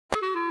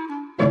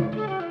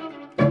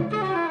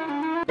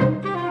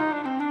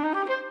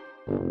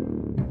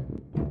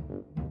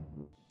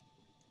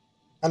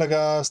Hello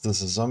guys,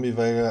 this is Zombie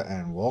Vega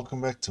and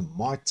welcome back to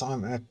my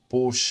time at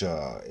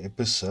Portia,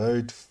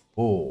 episode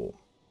 4.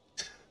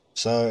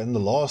 So in the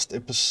last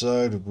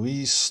episode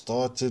we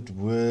started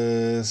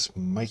with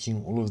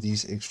making all of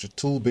these extra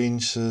tool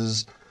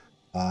benches.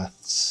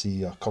 Let's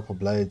see, our copper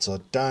blades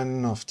are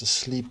done after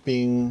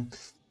sleeping.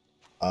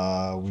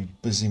 We're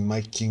busy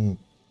making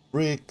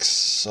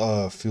bricks,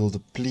 fuel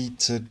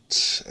depleted,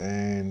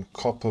 and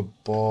copper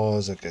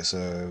bars. Okay,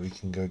 so we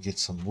can go get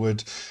some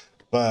wood.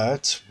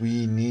 But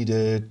we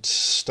needed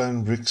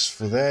stone bricks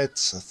for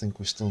that. I think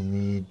we still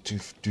need to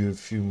do a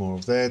few more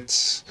of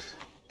that.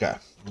 Okay,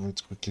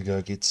 let's quickly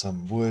go get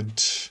some wood.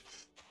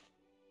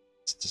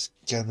 Let's just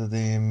gather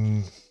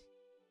them.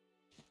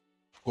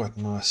 Quite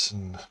nice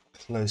and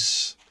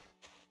close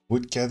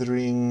wood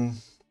gathering.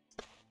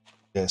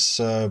 Yes,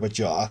 so, but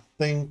yeah, I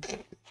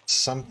think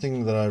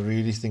something that I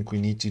really think we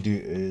need to do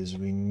is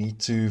we need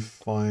to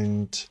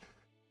find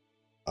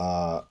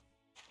a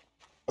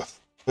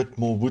bit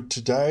more wood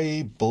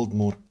today, build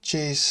more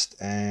chests,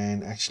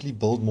 and actually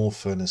build more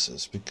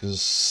furnaces, because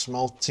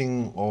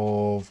smelting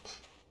of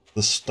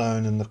the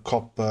stone and the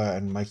copper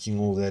and making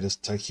all that is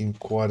taking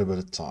quite a bit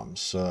of time.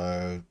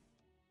 So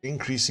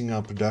increasing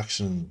our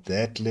production at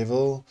that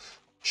level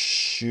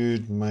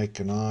should make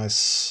a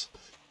nice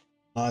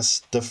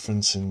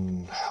difference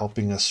in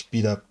helping us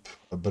speed up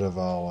a bit of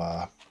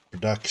our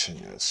production.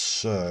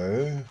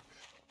 So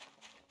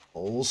I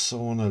also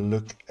want to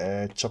look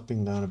at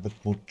chopping down a bit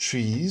more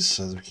trees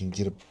so that we can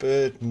get a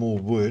bit more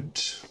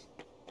wood.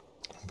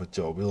 But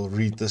yeah, we'll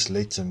read this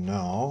later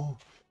now.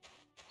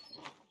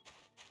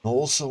 I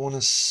also want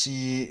to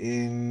see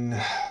in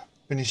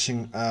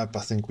finishing up,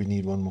 I think we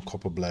need one more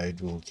copper blade.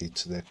 We'll get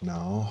to that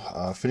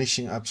now.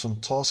 Finishing up some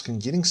tasks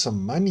and getting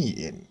some money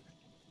in.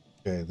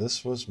 Okay,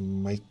 this was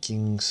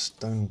making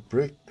stone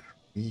brick,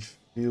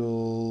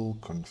 refuel,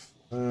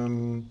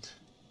 confirm,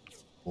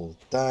 all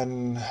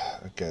done.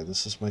 Okay,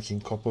 this is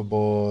making copper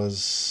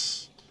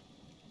bars,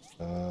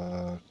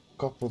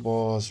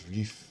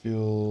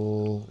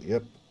 refuel,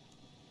 yep.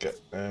 Okay,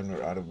 and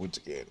we're out of wood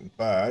again,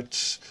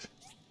 but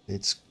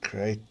let's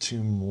create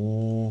 2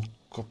 more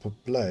copper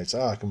blades.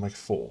 I can make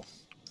 4.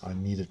 I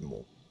needed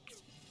more.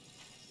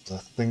 I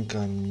think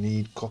I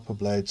need copper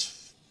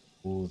blades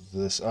for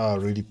this. I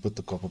already put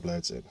the copper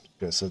blades in.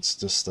 Okay, so it's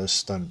just those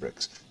stone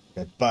bricks.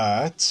 Okay,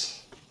 but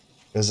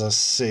as I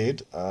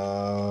said,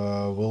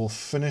 we'll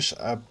finish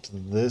up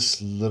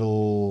this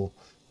little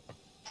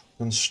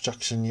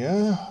construction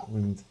here.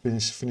 We're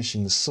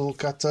finishing the sill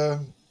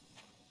cutter.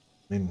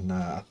 And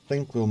I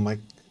think we'll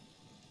make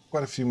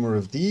quite a few more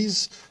of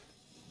these.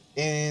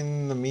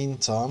 In the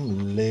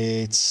meantime,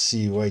 let's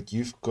see. Wait,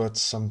 you've got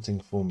something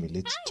for me.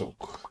 Let's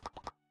talk.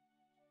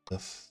 The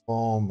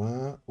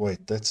farmer.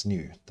 Wait, that's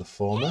new. The Hey,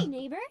 farmer?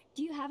 neighbor,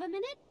 do you have a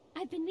minute?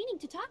 I've been meaning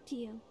to talk to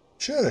you.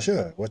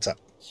 Sure. What's up?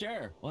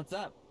 Sure, what's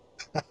up?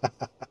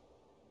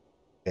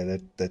 Yeah,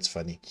 that's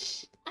funny.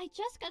 I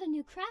just got a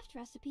new craft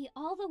recipe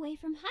all the way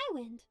from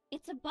Highwind.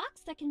 It's a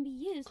box that can be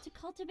used to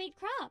cultivate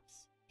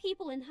crops.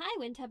 People in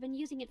Highwind have been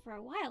using it for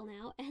a while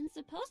now, and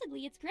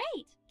supposedly it's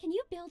great. Can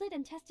you build it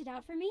and test it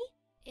out for me?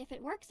 If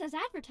it works as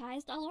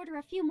advertised, I'll order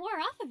a few more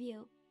off of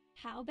you.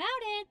 How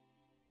about it?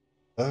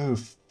 Oh,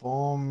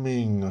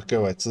 farming. Okay,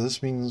 wait. So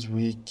this means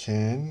we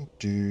can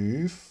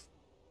do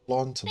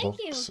planter Thank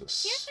you. Here's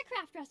boxes. the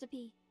craft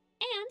recipe.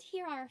 And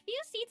here are a few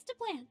seeds to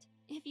plant.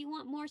 If you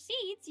want more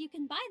seeds, you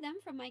can buy them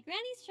from my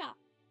granny's shop.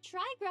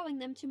 Try growing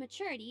them to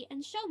maturity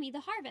and show me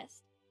the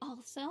harvest.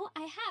 Also,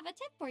 I have a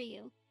tip for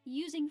you.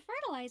 Using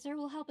fertilizer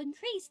will help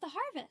increase the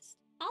harvest.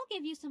 I'll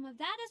give you some of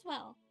that as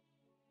well.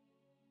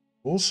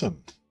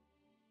 Awesome.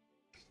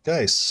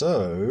 Okay,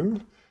 so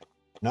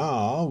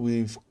now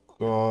we've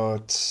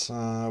got,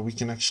 we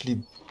can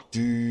actually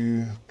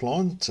do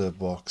planter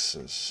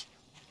boxes.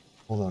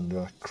 Hold on, do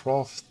I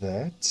craft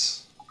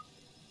that?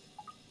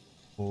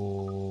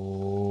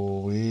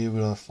 Or where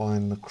would I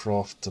find the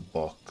crafter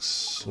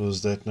box? Or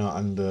is that now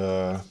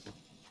under...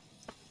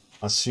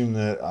 I assume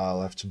that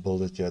I'll have to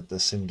build it here at the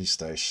assembly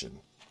station.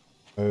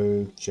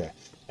 Okay.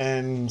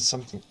 And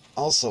something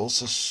else I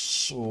also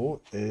saw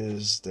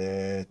is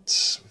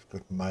that we've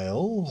got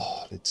mail.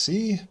 Let's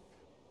see.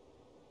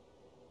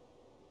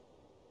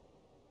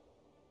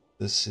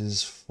 This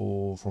is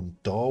from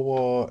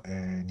Dawa,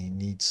 and he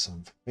needs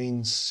some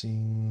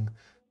fencing.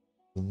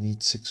 We'll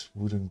need 6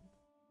 wooden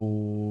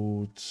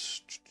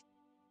boards.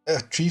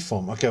 Tree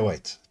farm. Okay,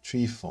 wait.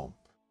 Tree farm.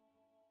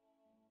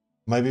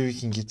 Maybe we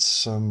can get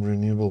some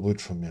renewable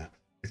wood from here.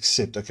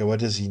 Accept. Okay, what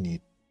does he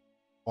need?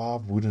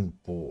 5 wooden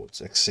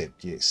boards.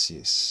 Accept.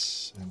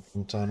 Yes. And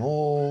from town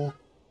hall.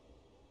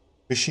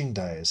 Fishing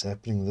day is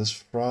happening this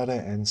Friday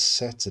and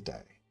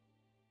Saturday.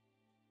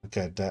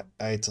 Okay, day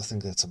 8. I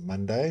think that's a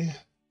Monday.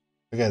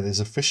 Okay, there's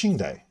a fishing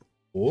day.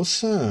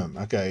 Awesome.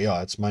 Okay,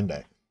 yeah, it's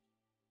Monday.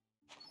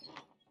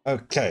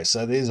 Okay,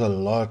 so there's a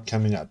lot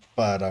coming up,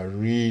 but I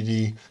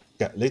really...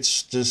 Okay,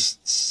 let's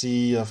just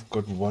see. I've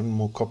got one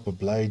more copper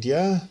blade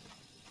here.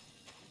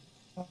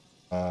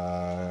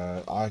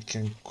 I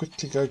can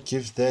quickly go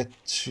give that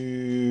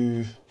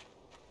to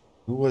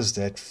Who was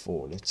that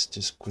for? Let's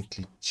just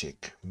quickly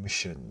check.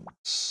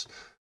 Missions.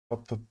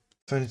 Proper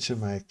furniture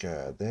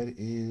maker. That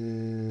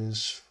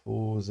is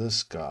for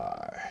this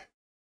guy.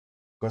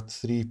 Got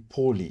 3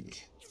 poorly.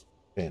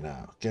 Okay,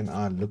 now can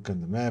I look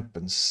on the map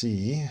and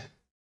see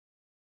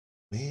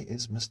where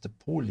is Mr.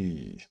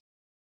 Poorly?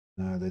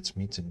 No, that's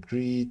meet and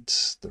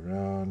greet. The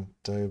round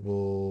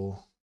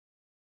table.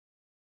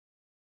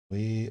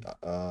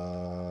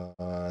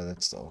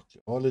 That's the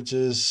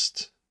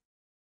archaeologist.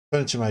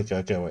 Furniture maker.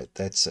 Okay, wait,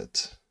 that's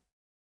it.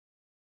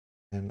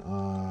 And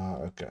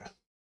okay.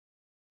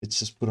 Let's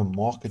just put a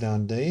marker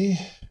down there.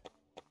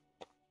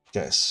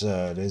 Okay,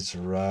 so let's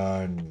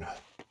run.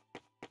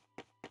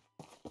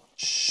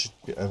 Should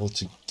be able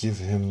to give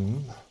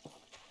him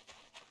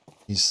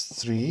his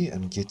 3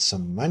 and get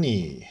some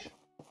money.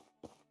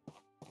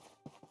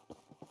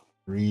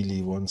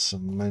 Really want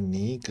some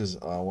money because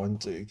I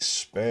want to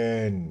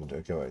expand.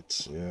 Okay,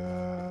 wait.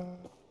 Yeah.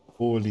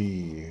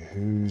 Poorly.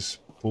 Who's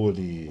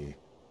poorly?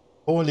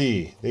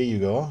 Poorly. There you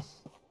go.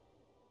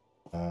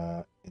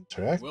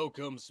 Interact.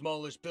 Welcome,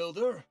 smallish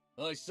builder.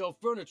 I sell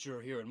furniture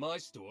here in my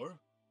store.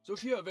 So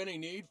if you have any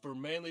need for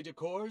manly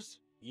decors,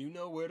 you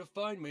know where to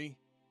find me.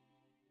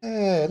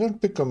 Hey, don't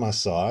pick on my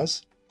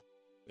size.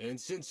 And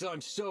since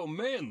I'm so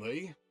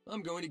manly,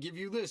 I'm going to give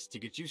you this to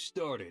get you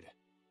started.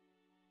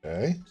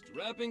 Okay.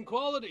 Strapping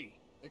quality.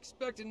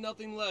 Expecting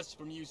nothing less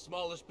from you,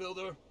 smallish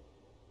builder.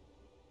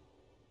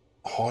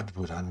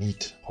 Hardwood. I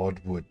need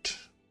hardwood.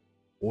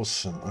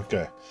 Awesome.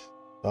 Okay.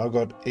 So I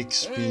got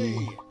XP. Hey!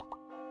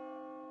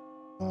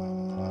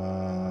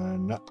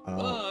 No.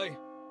 Bye!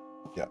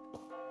 Yeah.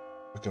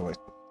 Okay, wait.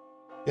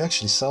 You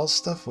actually sell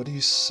stuff? What do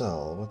you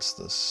sell? What's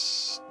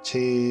this?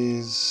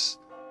 Chairs.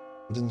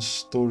 Wooden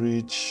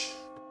storage.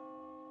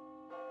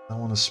 I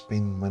don't want to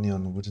spend money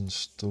on wooden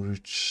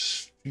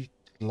storage. Street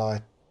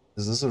light.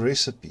 Is this a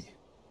recipe?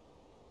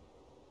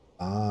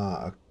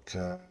 Ah,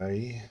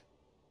 okay.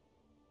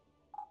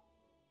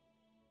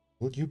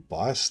 Will you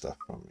buy stuff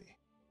from me?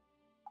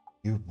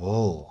 You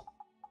will.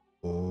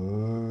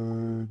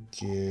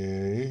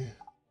 Okay.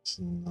 It's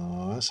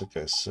nice.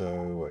 Okay,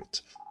 so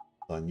wait.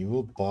 Then you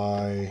will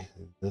buy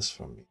this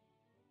from me.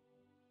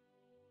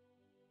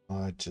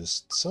 I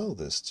just sell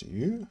this to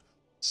you.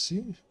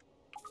 See?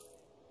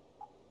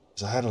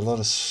 Because I had a lot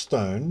of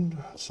stone,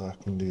 so I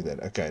can do that.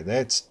 Okay,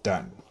 that's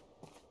done.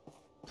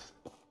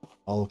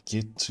 I'll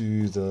get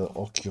to the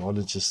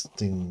archaeologist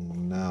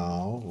thing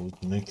now.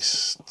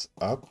 Next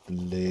up,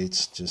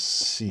 let's just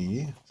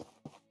see.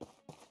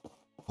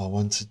 I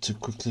wanted to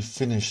quickly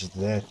finish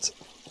that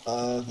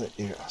other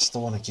area. I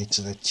still want to get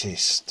to that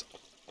chest.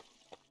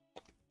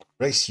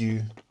 Race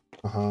you.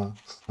 And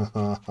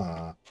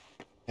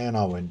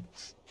I win.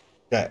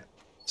 Okay,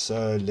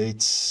 so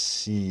let's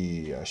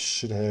see. I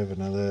should have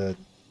another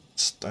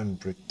stone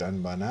brick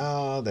done by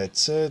now.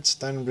 That's it.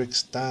 Stone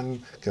brick's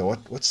done. Okay,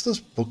 what's this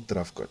book that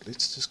I've got?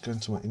 Let's just go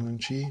into my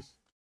inventory.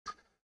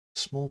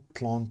 Small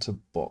planter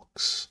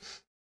box.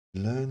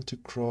 Learn to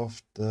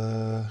craft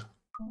the...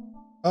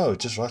 Oh,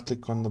 just right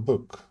click on the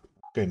book.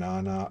 Okay,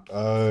 now.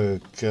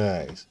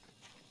 Okay.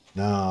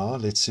 Now,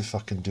 let's see if I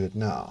can do it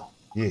now.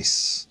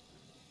 Yes.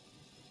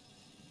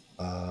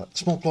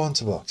 Small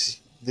planter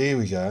box. There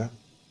we go.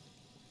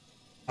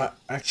 I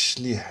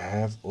actually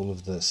have all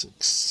of this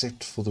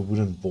except for the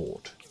wooden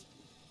board.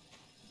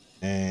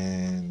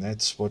 And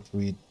that's what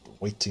we're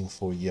waiting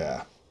for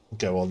here.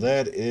 Okay, well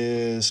that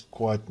is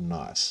quite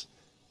nice.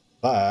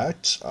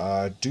 But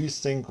I do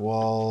think,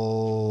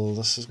 well,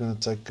 this is going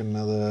to take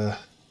another...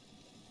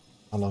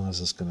 How long is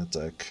this going to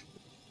take?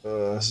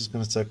 This is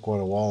going to take quite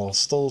a while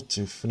still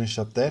to finish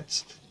up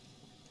that.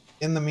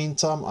 In the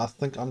meantime, I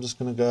think I'm just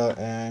going to go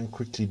and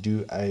quickly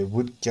do a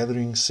wood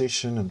gathering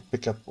session and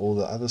pick up all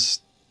the other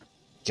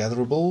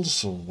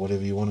gatherables, or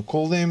whatever you want to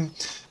call them.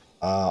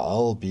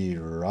 I'll be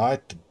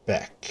right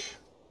back.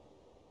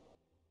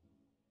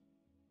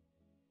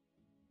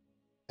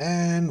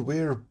 And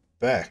we're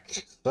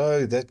back.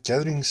 So that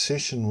gathering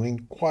session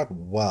went quite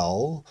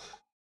well.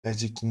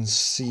 As you can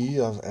see,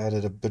 I've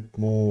added a bit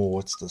more,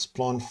 what's this,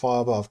 plant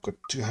fiber. I've got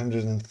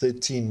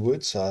 213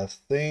 wood, so I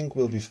think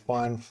we'll be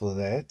fine for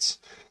that.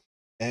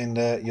 And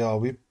yeah,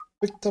 we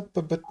picked up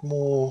a bit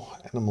more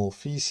animal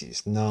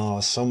feces. Now,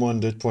 someone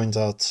did point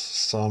out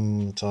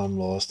sometime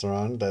last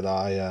round that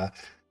I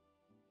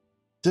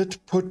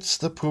did put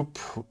the poop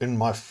in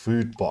my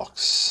food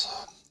box.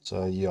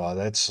 So yeah,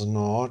 that's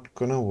not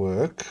gonna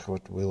work.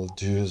 What we'll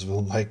do is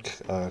we'll make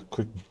a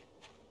quick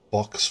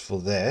box for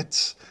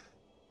that.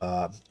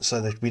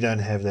 So that we don't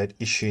have that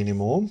issue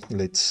anymore.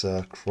 Let's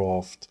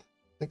craft. I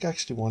think I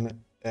actually want to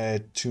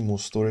add 2 more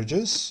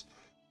storages.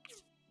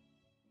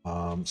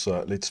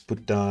 So let's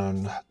put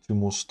down 2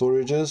 more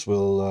storages.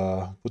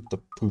 We'll put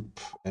the poop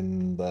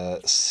and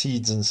the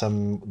seeds and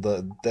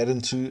that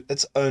into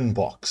its own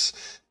box.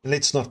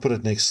 Let's not put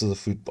it next to the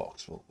food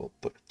box. We'll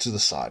put it to the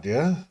side,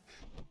 yeah.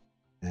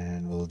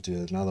 And we'll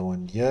do another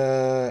one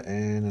here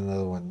and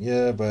another one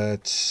here.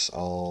 But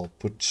I'll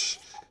put.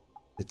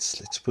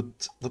 Let's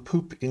put the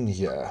poop in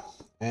here.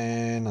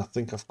 And I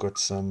think I've got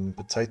some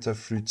potato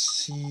fruit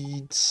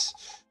seeds.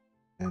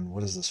 And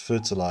what is this?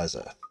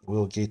 Fertilizer.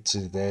 We'll get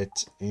to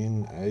that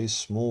in a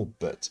small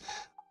bit.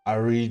 I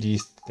really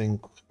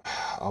think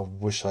I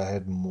wish I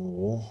had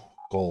more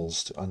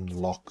goals to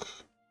unlock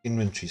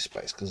inventory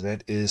space, because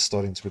that is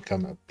starting to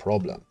become a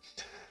problem.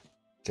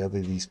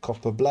 Gather these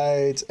copper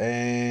blades,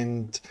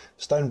 and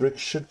stone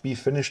bricks should be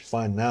finished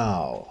by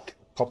now.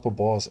 Copper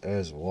bars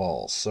as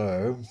well.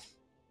 So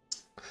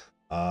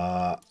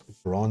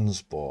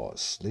bronze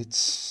bars.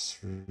 Let's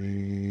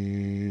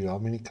how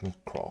many can I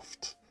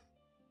craft?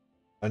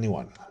 Only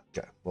one.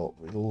 Okay, well,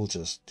 we'll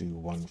just do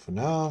one for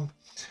now.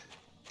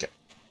 Okay,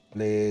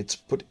 let's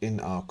put in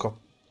our copper.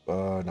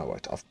 No,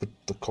 wait, I've put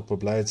the copper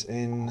blades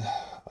in.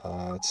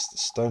 It's the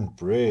stone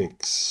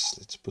bricks.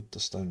 Let's put the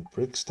stone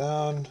bricks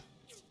down.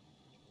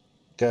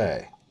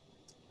 Okay,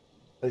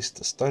 place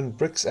the stone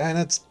bricks, and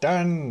it's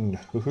done.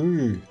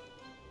 Woohoo!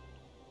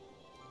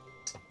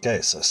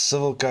 Okay, so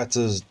civil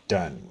cutter's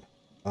done.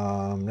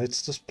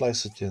 Let's just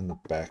place it here in the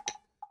back.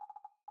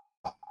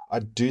 I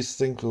do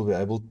think we'll be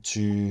able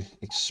to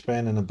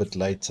expand in a bit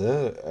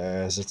later,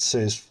 as it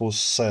says for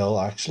sale.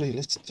 Actually,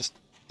 let's just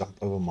dump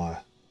over my...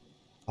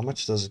 How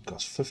much does it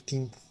cost?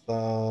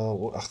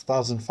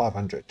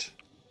 1,500.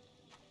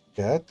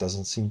 Yeah, it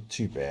doesn't seem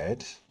too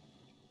bad.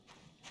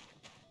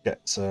 Okay,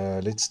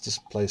 so let's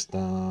just place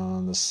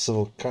down the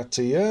civil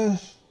cutter here.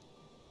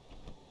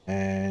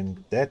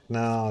 And that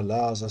now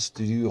allows us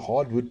to do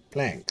hardwood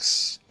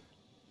planks.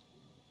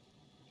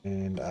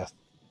 And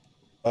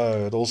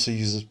oh, it also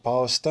uses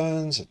power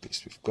stones. At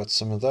least we've got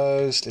some of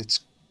those. Let's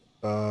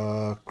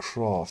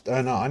craft.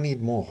 Oh no, I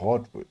need more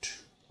hardwood.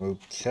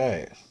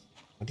 Okay.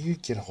 How do you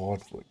get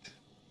hardwood?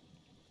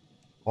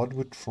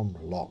 Hardwood from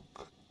log.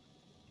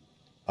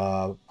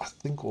 I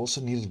think we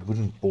also needed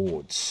wooden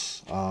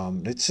boards.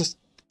 Let's just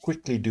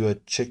quickly do a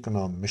check on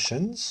our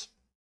missions.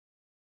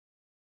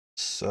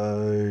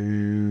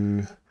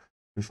 So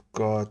we've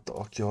got the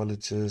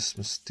archaeologist,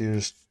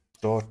 mysterious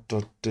dot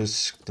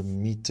disc, the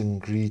meet and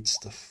greets,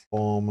 the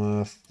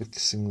farmer,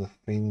 fixing the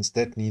fence.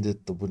 That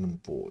needed the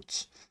wooden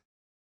boards.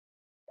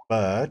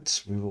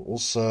 But we were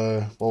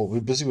also, well,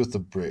 we're busy with the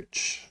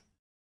bridge.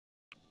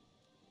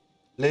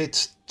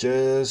 Let's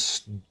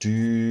just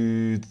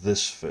do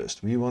this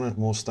first. We wanted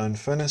more stone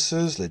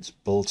furnaces. Let's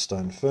build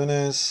stone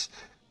furnace.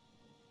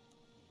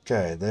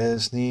 Okay,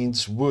 this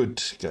needs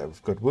wood. Okay,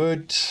 we've got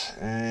wood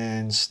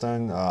and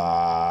stone.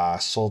 I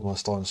sold my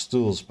stone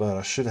stools, but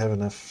I should have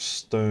enough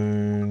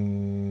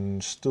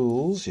stone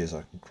stools. Yes,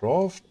 I can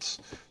craft.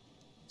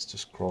 Let's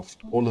just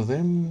craft all of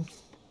them.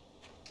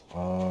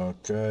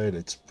 Okay,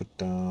 let's put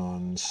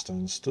down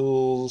stone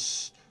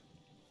stools.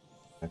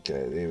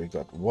 Okay, there we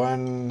got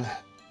one.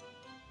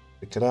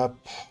 Pick it up.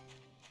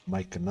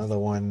 Make another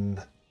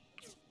one.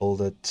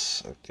 Build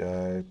it.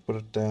 Okay, put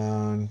it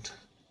down.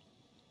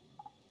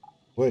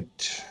 Wood.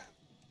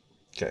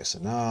 Okay, so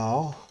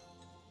now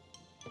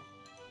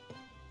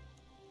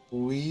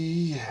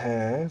we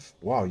have,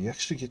 wow, you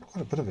actually get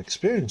quite a bit of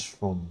experience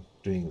from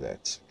doing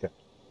that. Okay,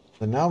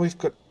 so now we've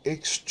got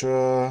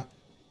extra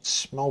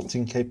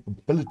smelting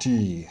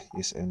capability.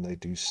 Yes, and they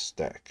do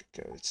stack.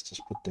 Okay, let's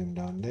just put them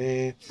down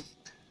there.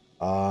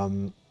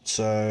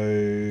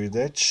 So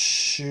that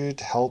should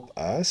help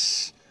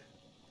us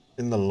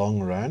in the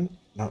long run.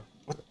 No,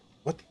 what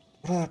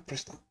did I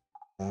press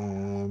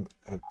now?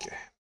 Okay.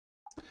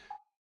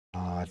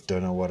 I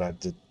don't know what I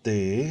did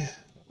there.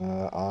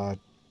 I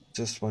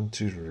just want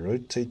to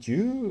rotate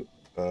you.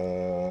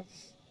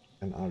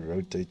 And I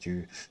rotate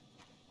you.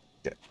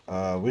 Okay.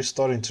 We're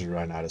starting to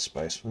run out of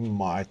space. We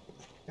might.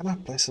 Can I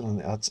place it on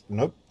the outside?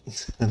 Nope.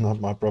 Not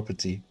my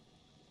property.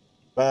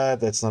 But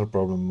that's not a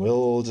problem.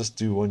 We'll just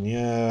do 1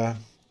 year.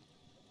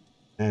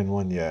 And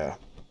 1 year.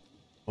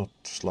 Not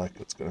like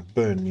it's going to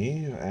burn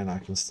me. And I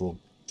can still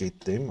get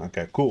them.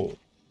 Okay, cool.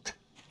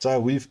 So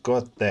we've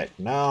got that.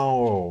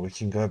 Now we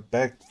can go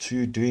back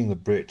to doing the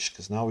bridge,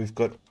 because now we've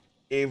got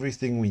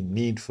everything we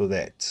need for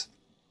that.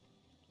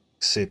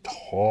 Except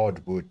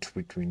hardwood,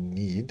 which we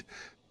need.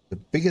 The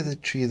bigger the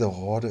tree, the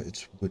harder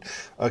it's wood.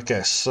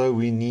 Okay, so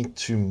we need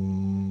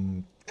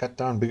to cut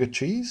down bigger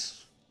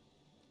trees.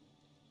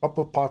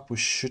 Copper pipe we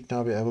should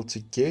now be able to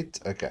get.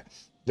 Okay,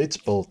 let's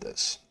build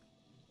this.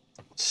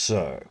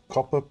 So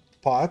copper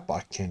pipe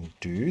I can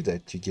do,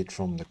 that you get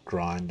from the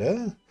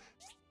grinder.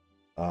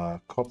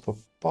 Copper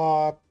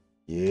pipe,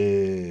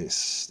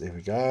 yes, there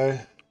we go.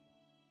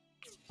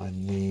 I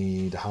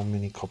need, how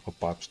many copper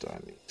pipes do I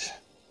need?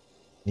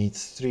 Need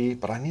 3,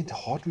 but I need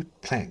hardwood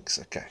planks.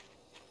 Okay,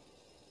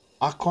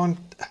 I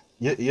can't,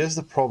 here's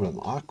the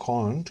problem, I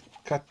can't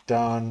cut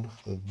down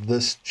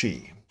this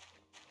tree.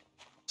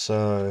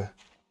 So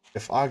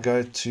if I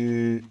go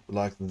to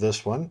like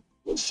this one,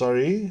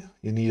 sorry,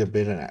 you need a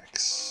better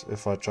axe.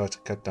 If I try to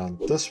cut down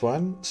this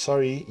one,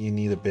 sorry, you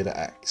need a better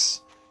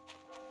axe.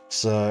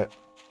 So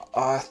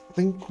I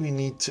think we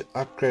need to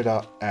upgrade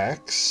our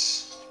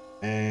axe,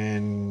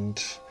 and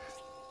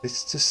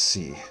let's just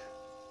see.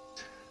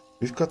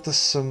 We've got the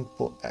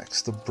simple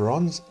axe, the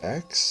bronze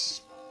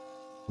axe.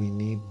 We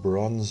need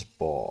bronze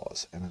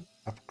bars and an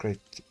upgrade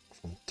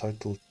from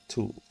Total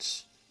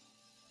Tools.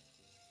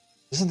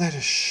 Isn't that a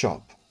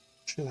shop?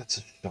 Sure, that's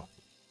a shop.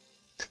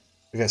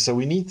 Okay, so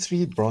we need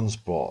 3 bronze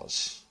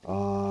bars.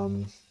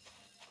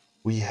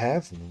 We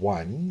have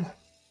 1.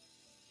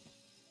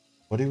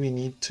 What do we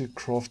need to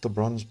craft a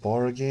bronze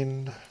bar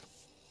again?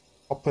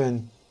 Copper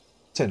and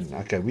tin.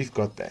 Okay, we've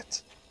got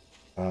that.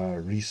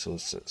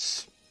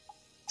 Resources.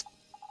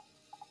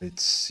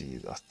 Let's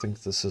see. I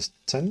think this is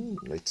tin.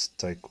 Let's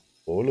take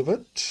all of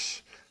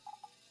it.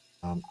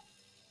 Oh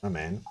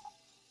man.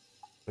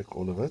 Take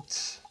all of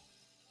it.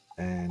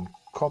 And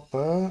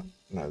copper.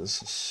 No,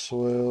 this is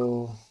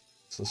soil.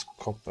 This is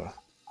copper.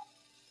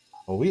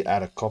 Are we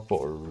out of copper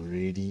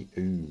already?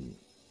 Ooh,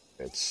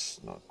 that's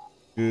not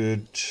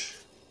good.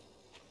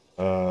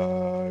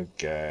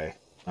 Okay.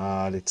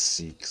 Let's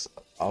see. 'Cause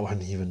I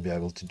won't even be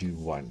able to do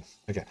 1.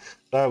 Okay.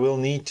 So we'll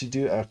need to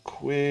do a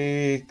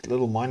quick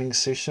little mining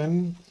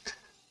session.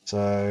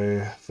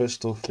 So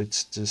first off,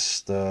 let's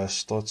just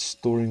start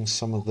storing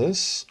some of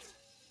this.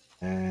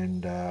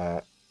 And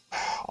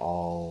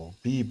I'll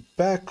be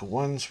back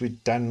once we're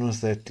done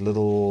with that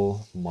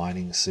little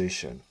mining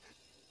session.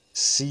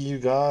 See you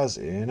guys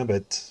in a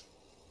bit.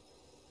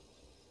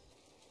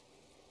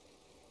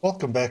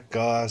 Welcome back,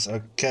 guys.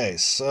 Okay,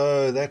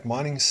 so that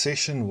mining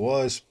session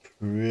was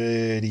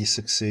pretty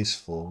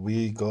successful.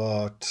 We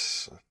got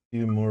a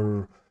few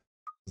more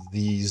of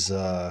these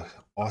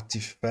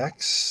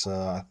artifacts.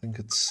 I think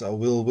it's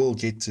we'll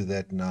get to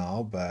that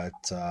now,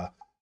 but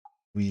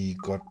we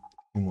got a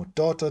few more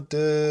data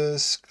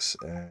disks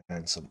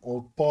and some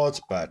old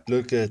parts. But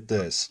look at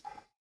this: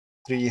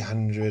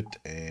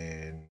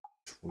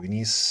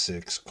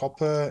 326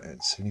 copper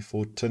and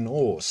 74 tin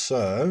ore.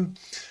 So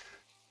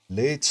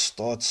let's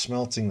start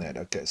smelting that.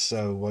 Okay,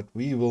 so what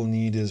we will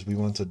need is we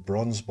wanted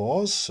bronze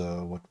bars.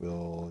 So what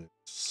we'll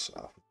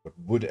got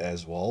wood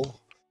as well.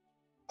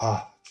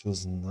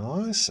 Feels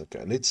nice.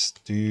 Okay, let's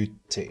do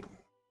 10.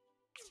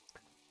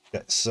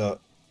 Okay, so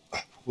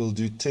we'll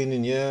do 10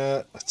 in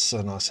here. It's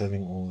so nice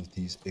having all of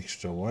these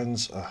extra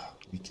ones.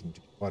 We can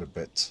do quite a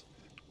bit.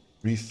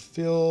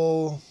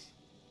 Refill.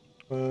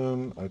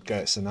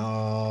 Okay, so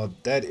now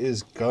that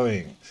is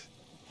going.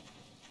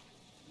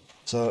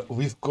 So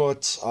we've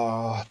got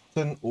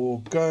tin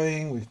ore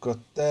going, we've got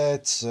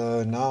that,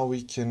 so now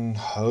we can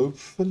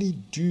hopefully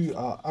do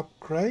our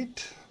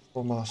upgrade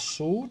from our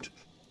sword.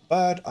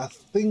 But I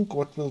think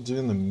what we'll do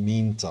in the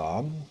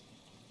meantime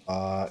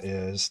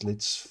is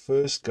let's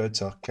first go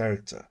to our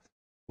character.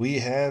 We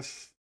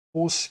have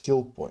 4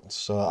 skill points,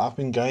 so I've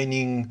been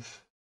gaining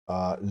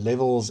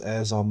levels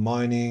as I'm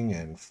mining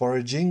and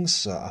foraging,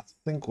 so I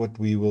think what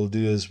we will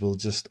do is we'll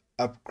just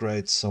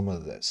upgrade some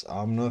of this.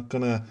 I'm not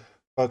gonna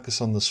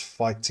focus on this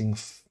fighting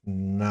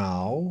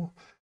now,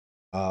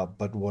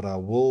 but what I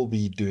will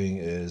be doing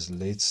is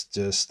let's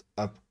just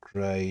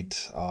upgrade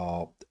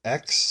our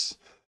axe.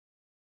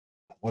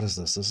 What is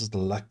this? This is the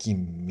lucky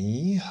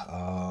me.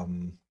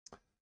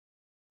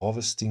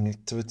 Harvesting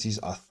activities.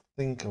 I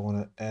think I want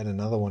to add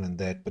another one in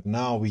that, but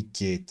now we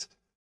get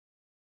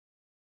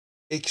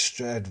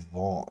extra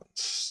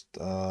advanced.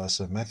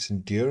 So max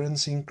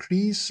endurance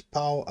increase,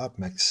 power up,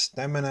 max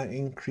stamina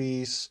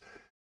increase,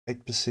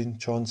 8%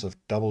 chance of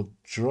double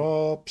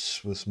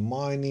drops with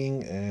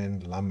mining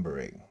and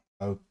lumbering.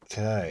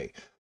 Okay.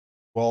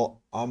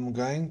 Well,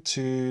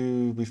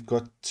 we've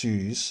got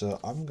 2, so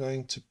I'm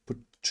going to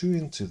put 2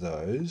 into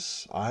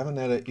those. I haven't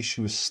had an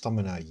issue with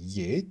stamina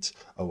yet.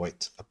 Oh,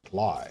 wait,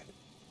 apply.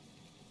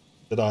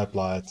 Did I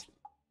apply it?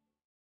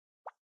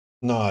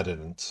 No, I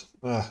didn't.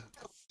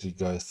 To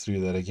go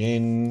through that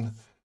again.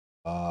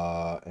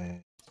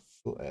 And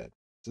we'll add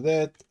to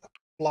that,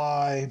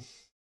 apply.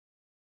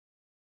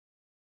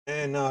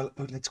 And now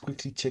let's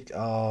quickly check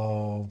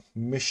our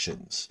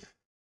missions.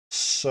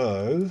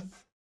 So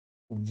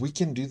we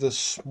can do the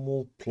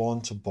small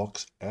planter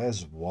box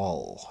as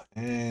well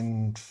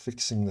and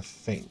fixing the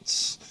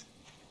fence.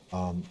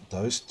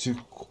 Those 2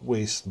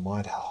 quests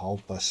might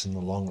help us in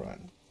the long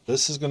run.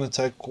 This is going to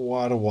take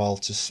quite a while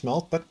to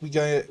smelt, but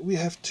we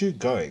have 2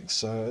 going,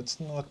 so it's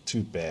not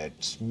too bad.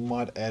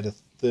 Might add a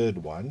 3rd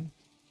one.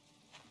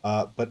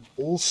 But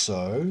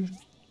also,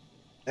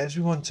 as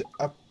we want to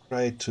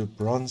upgrade to a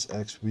bronze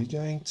axe, we're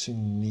going to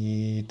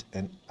need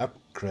an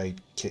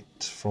upgrade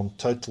kit from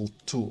Total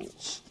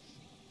Tools.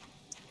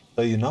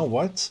 So you know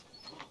what?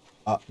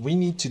 We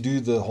need to do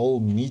the whole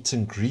meet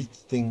and greet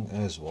thing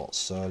as well.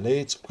 So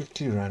let's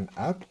quickly run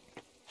up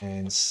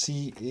and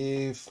see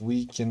if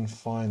we can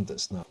find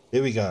this. Now,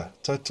 there we go.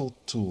 Total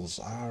Tools.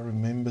 I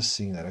remember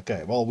seeing that.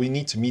 Okay, well, we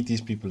need to meet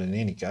these people in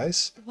any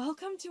case.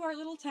 Welcome to our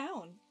little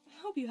town. I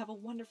hope you have a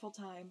wonderful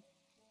time.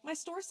 My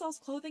store sells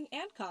clothing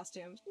and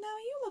costumes. Now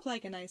you look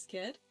like a nice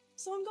kid,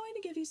 so I'm going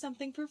to give you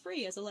something for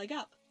free as a leg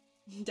up.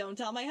 Don't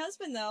tell my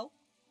husband, though.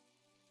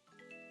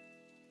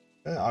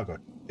 I got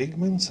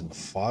pigments and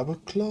fiber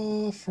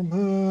cloth from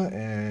her,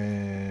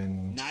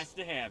 and Nice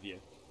to have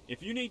you.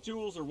 If you need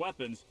tools or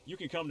weapons, you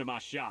can come to my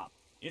shop.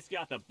 It's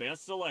got the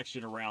best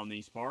selection around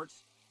these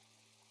parts.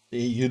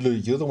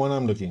 you're the one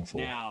I'm looking for.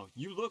 Now,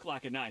 you look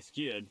like a nice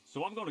kid,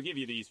 so I'm going to give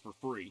you these for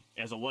free,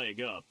 as a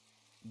leg up.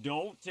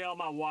 Don't tell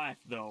my wife,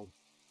 though.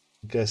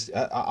 Because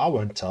I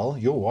won't tell.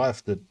 Your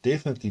wife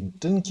definitely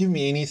didn't give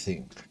me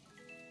anything.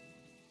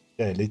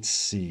 Okay, let's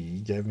see.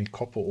 He gave me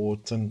copper ore,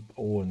 tin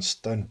ore, and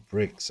stone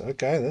bricks.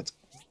 Okay, that's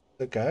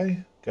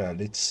okay. Okay,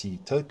 let's see.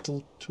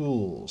 Total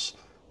tools.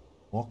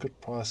 Market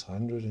price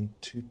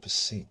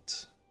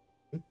 102%.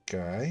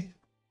 Okay.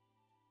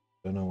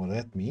 Don't know what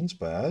that means,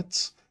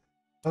 but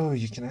oh,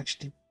 you can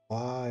actually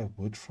buy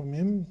wood from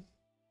him.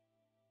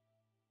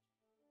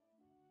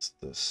 What's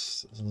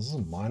this? This is a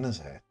miner's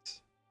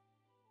hat.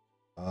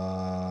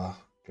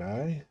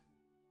 Okay.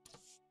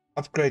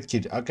 Upgrade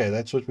kit. Okay,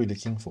 that's what we're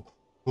looking for.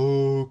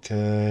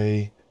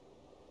 Okay.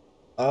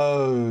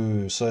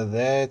 Oh, so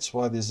that's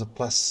why there's a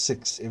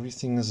 +6.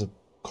 Everything is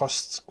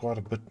costs quite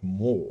a bit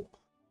more.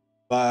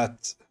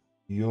 But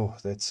yo,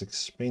 that's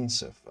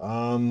expensive.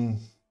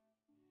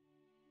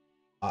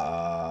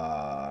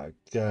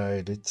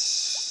 Okay, let's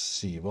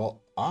see.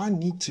 Well, I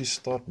need to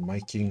start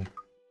making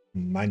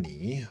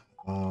money.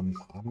 I'm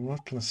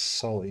not gonna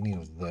sell any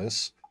of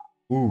this.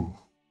 Ooh.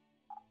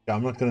 Yeah,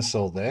 I'm not gonna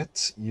sell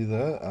that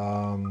either.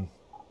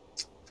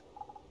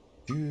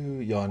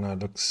 Yeah, no,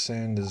 look,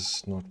 sand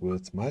is not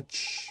worth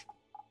much.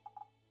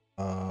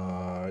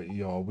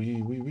 Yeah,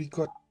 we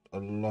got a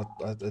lot.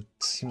 It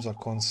seems I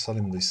can't sell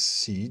him the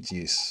seeds.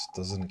 Yes,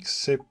 doesn't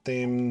accept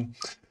them.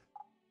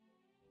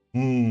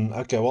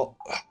 Okay, well,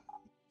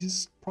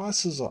 his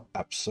prices are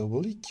up, so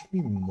will he give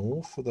me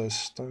more for those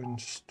stone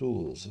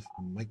stools if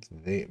I make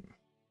them?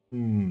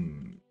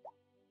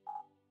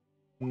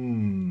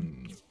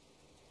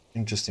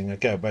 Interesting.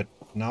 Okay, but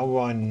now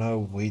I know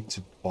where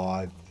to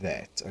buy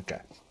that.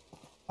 Okay.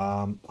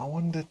 I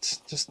wondered,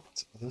 just,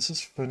 this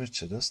is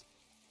furniture.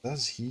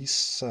 Does he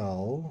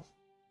sell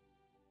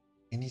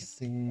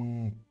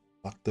anything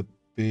like the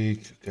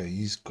big? Okay,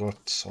 he's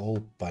got a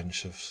whole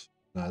bunch of.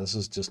 No, this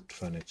is just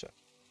furniture.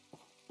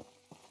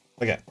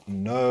 Okay,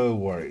 no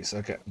worries.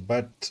 Okay,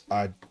 but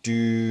I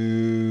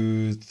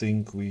do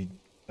think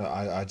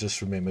I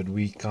just remembered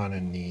we kind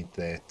of need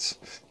that.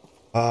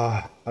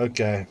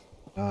 Okay.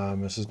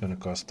 This is going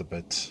to cost a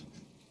bit,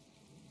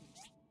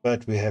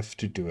 but we have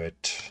to do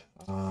it.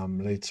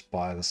 Let's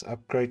buy this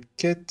upgrade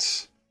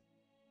kit.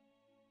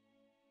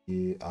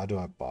 Yeah, how do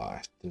I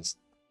buy? Just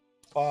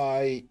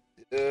buy.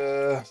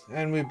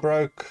 And we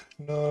broke.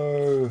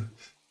 No.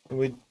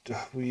 We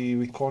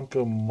can't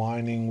go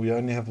mining. We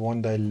only have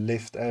 1 day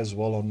left as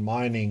well on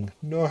mining.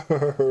 No.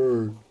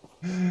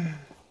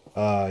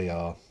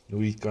 Yeah.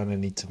 We're gonna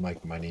need to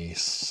make money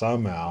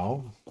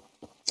somehow.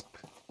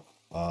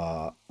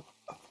 I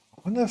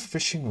wonder if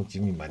fishing will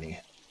give me money.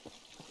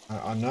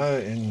 I know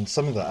in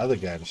some of the other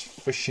games,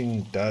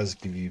 fishing does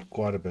give you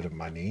quite a bit of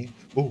money.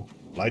 Oh,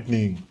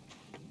 lightning.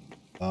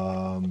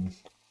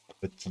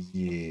 But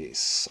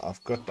yes,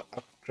 I've got the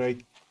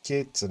upgrade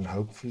kit and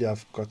hopefully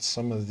I've got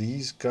some of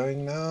these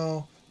going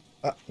now.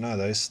 No,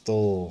 they're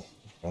still,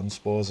 bronze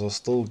spores are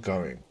still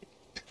going.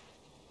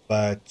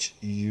 But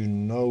you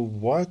know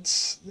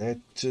what? That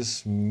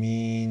just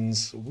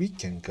means we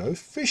can go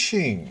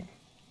fishing.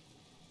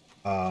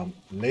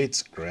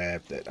 Let's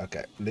grab that.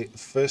 Okay,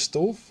 first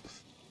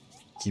off,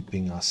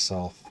 keeping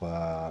ourselves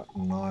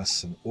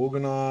nice and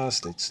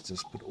organized. Let's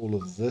just put all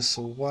of this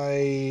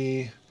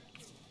away.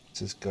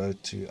 Just go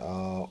to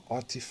our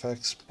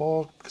artifacts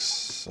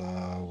box.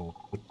 We'll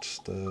put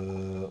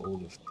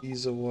all of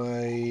these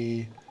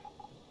away.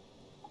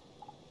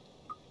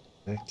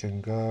 That can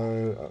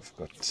go. I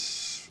forgot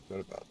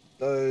about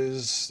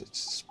those.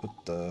 Let's just put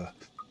the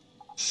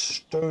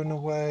stone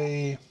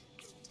away.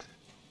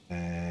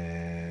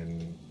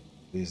 And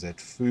there's that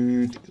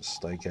food because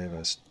they gave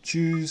us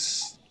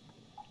juice.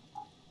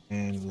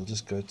 And we'll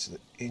just go to the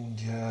end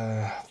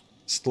here.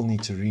 Still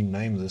need to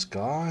rename this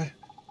guy.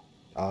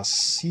 Our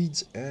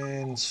seeds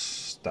and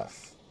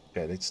stuff.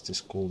 Okay, let's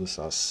just call this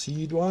our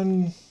seed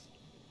one.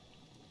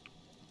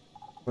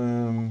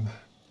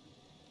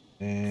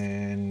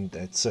 And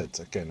that's it.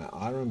 Okay, now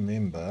I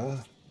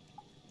remember.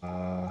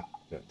 Yeah,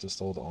 just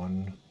hold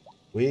on.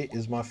 Where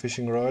is my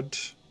fishing rod?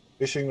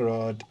 Fishing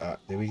rod.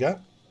 There we go.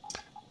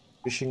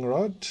 Fishing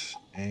rod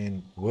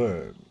and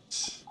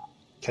worms.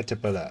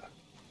 Caterpillar.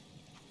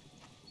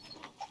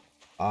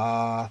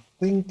 I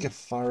think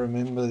if I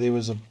remember, there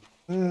was a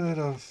bit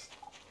of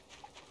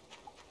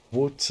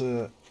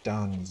water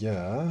down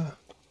here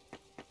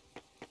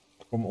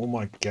from all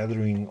my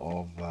gathering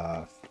of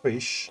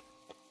fish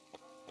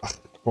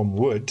from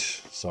wood,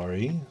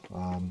 sorry.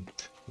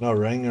 Now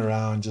running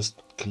around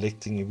just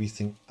collecting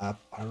everything up.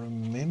 I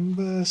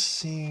remember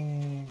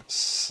seeing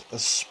a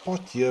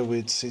spot here where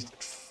it said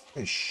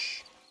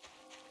fish.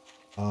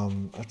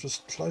 It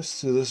was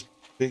close to this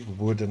big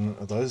wood, and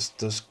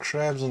those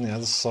crabs on the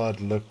other side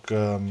look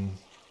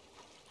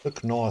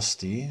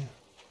nasty.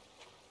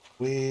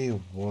 Where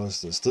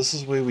was this? This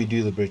is where we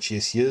do the bridge.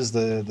 Yes, here's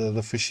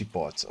the fishy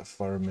part, if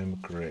I remember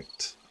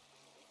correct.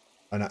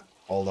 Oh no,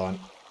 hold on.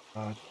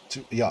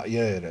 Yeah,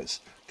 it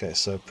is. Okay,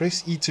 so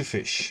press E to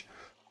fish.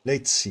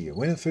 Let's see.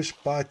 When a fish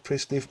bites,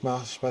 press left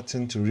mouse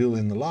button to reel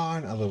in the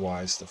line.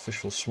 Otherwise, the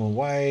fish will swim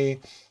away.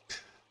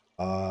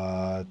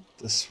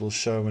 This will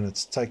show when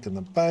it's taken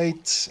the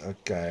bait.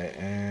 Okay,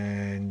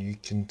 and you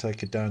can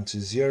take it down to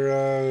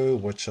 0.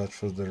 Watch out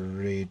for the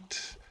red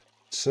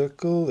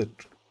circle.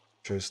 It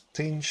shows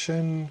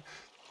tension.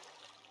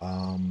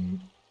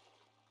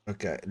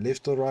 Okay,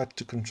 left or right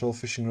to control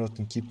fishing rod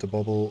and keep the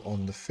bobble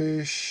on the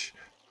fish.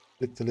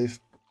 Click the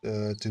left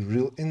to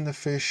reel in the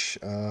fish.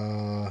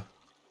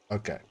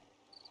 Okay,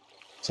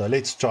 so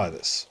let's try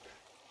this.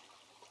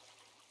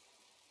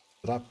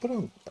 Did I put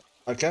on?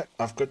 Okay,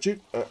 I've got you.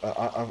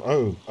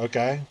 Oh,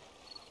 okay.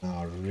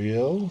 Now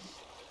reel.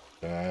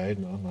 Okay,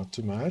 no, not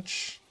too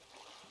much.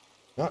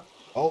 No.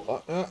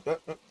 Oh,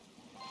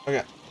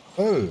 okay.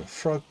 Oh,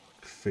 frog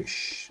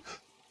fish.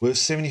 We're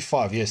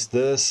 75. Yes,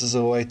 this is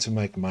a way to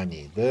make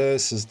money.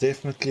 This is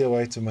definitely a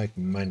way to make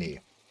money.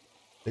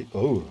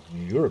 Oh,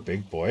 you're a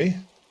big boy.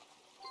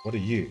 What are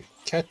you?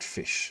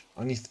 Catfish.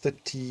 Only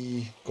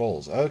 30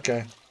 goals.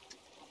 Okay.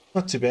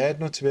 Not too bad,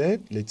 not too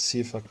bad. Let's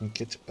see if I can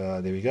get...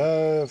 there we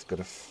go. I've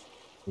got a...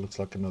 looks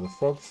like another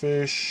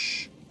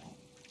frogfish.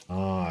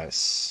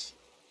 Nice.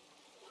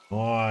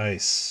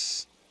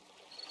 Nice.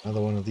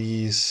 Another one of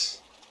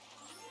these.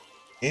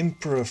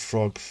 Emperor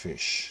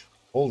frogfish.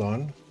 Hold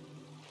on.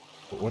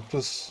 What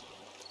was...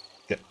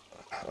 Yeah.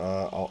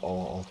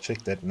 I'll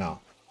check that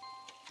now.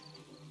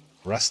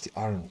 Rusty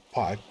iron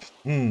pipe.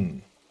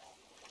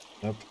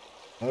 Nope.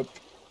 Nope.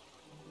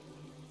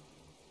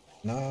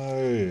 No,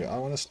 I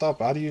want to stop.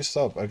 How do you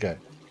stop? Okay.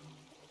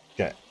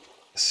 Okay.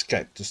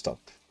 Escape to stop.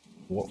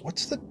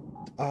 What's the...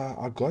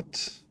 I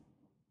got...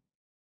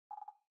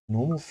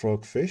 normal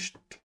frogfish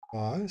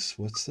twice.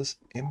 What's this?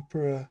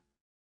 Emperor...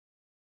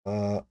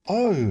 oh,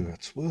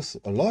 it's worth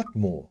a lot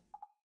more.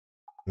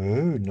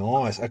 Oh,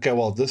 nice. Okay,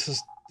 well, this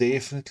is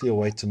definitely a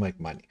way to make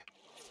money.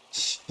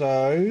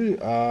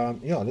 So,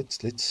 yeah,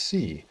 let's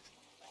see.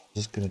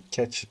 Just gonna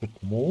catch a bit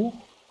more.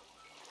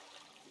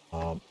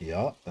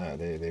 Yeah,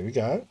 there we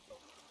go.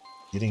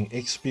 Getting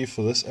XP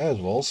for this as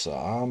well, so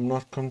I'm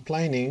not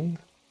complaining.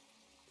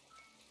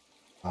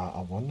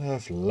 I wonder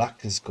if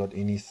luck has got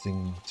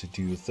anything to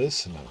do with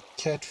this. No,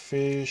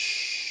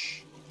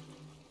 catfish.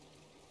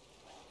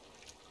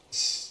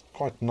 It's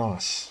quite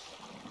nice.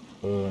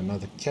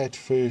 Another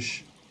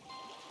catfish.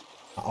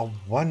 I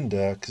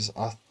wonder, because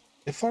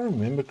if I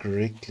remember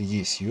correctly,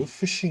 yes, you're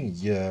fishing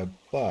here,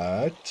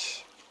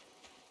 but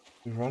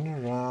we run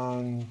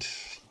around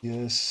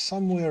here,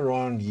 somewhere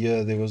around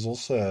here, there was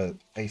also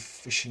a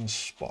fishing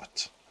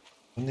spot.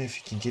 I wonder if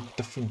you can get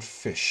different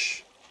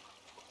fish.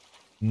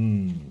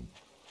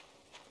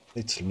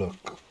 Let's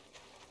look.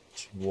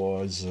 It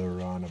was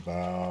around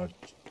about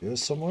here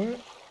somewhere.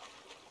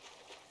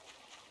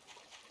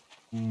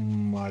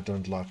 I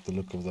don't like the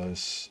look of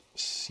those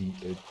sea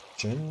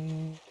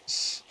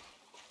urchins.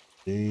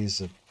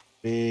 There's a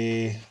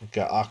bear.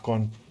 Okay, I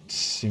can't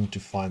seem to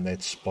find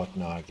that spot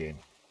now again.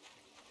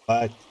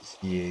 But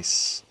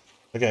yes.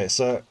 Okay,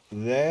 so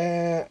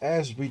there,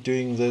 as we're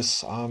doing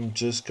this, I'm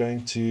just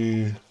going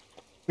to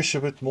fish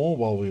a bit more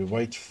while we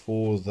wait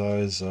for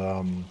those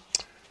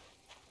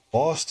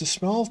bars to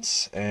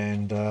smelt,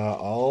 and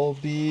I'll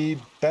be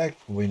back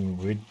when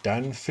we're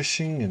done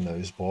fishing and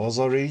those bars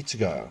are ready to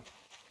go.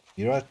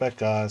 Be right back,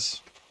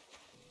 guys.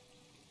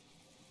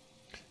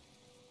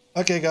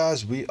 Okay,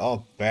 guys, we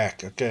are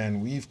back. Okay,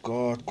 and we've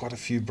got quite a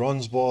few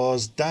bronze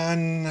bars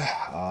done.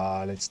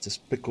 Let's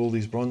just pick all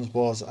these bronze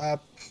bars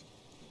up.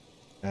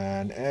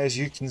 And as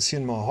you can see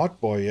in my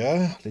hotbar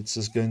here, let's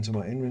just go into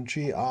my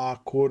inventory. I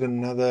caught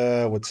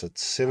another, what's it,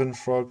 7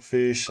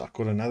 frogfish. I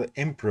caught another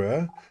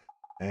emperor.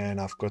 And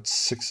I've got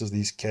 6 of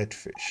these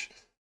catfish.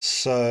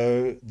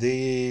 So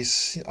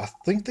I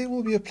think there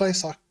will be a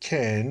place I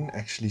can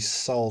actually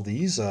sell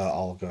these.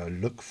 I'll go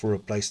look for a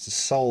place to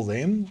sell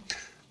them.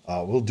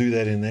 We'll do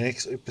that in the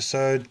next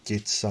episode.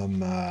 Get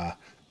some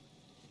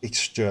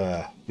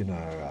extra,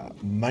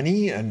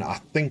 money. And I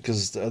think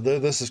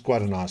this is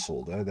quite a nice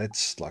haul.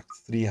 That's like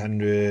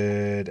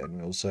 300, and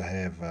we also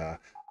have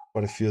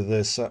quite a few of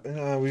this.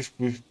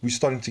 We're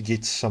starting to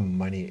get some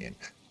money in.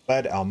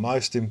 But our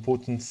most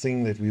important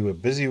thing that we were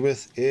busy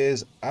with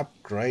is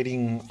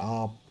upgrading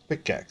our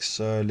pickaxe.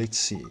 So let's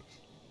see.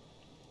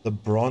 The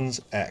bronze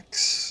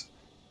axe.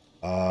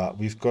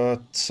 We've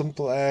got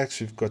simple axe,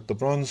 we've got the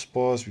bronze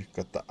bars, we've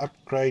got the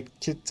upgrade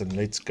kit, and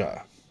let's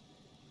go.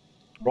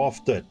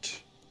 Craft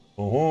it.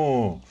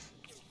 Oh,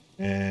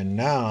 and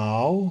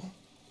now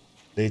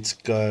let's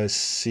go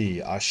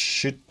see. I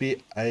should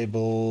be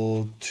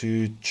able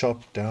to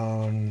chop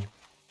down.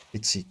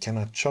 Let's see, can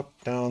I chop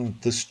down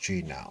this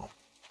tree now?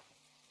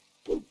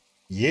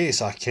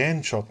 Yes, I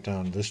can chop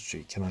down this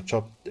tree. Can I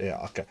chop? Yeah,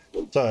 okay.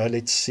 So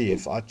let's see.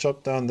 If I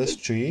chop down this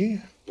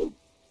tree,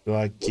 do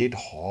I get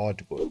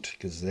hardwood?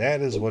 Because that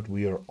is what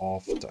we are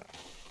after.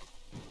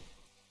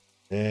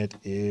 That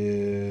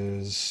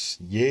is...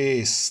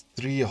 yes,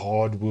 3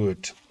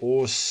 hardwood.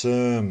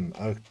 Awesome.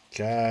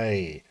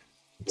 Okay.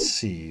 Let's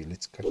see.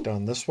 Let's cut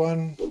down this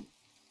one.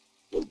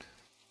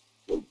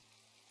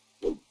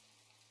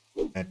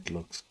 That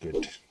looks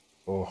good.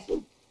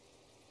 Oh.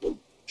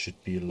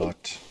 Should be a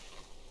lot.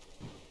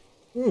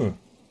 Okay,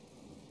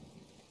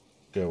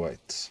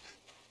 wait.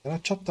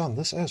 chop down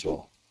this as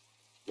well?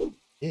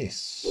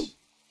 Yes.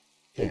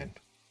 Can.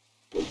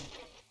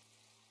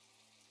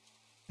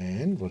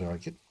 And what do I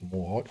get?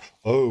 More hard.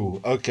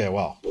 Oh, okay,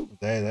 wow.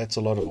 That's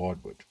a lot of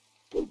hardwood.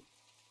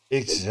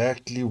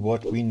 Exactly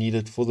what we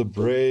needed for the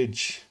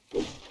bridge.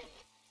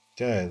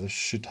 Okay, this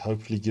should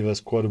hopefully give us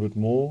quite a bit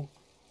more.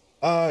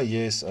 Ah,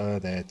 yes,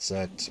 that's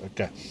it.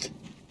 Okay.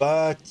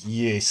 But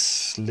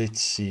yes,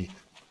 let's see.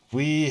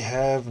 We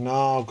have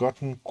now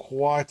gotten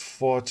quite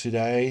far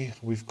today.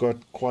 We've got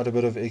quite a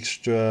bit of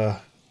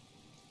extra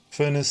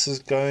furnaces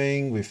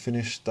going. We've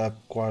finished up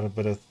quite a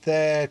bit of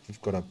that.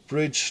 We've got a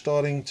bridge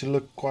starting to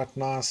look quite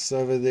nice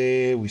over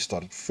there. We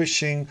started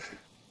fishing.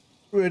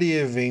 Pretty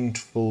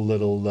eventful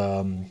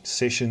little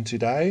session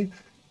today.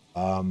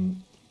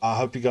 I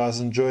hope you guys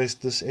enjoyed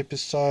this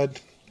episode.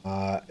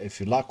 If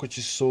you like what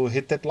you saw,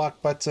 hit that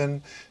like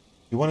button.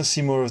 If you want to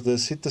see more of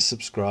this, hit the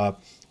subscribe.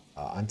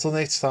 Until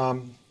next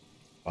time,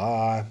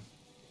 bye.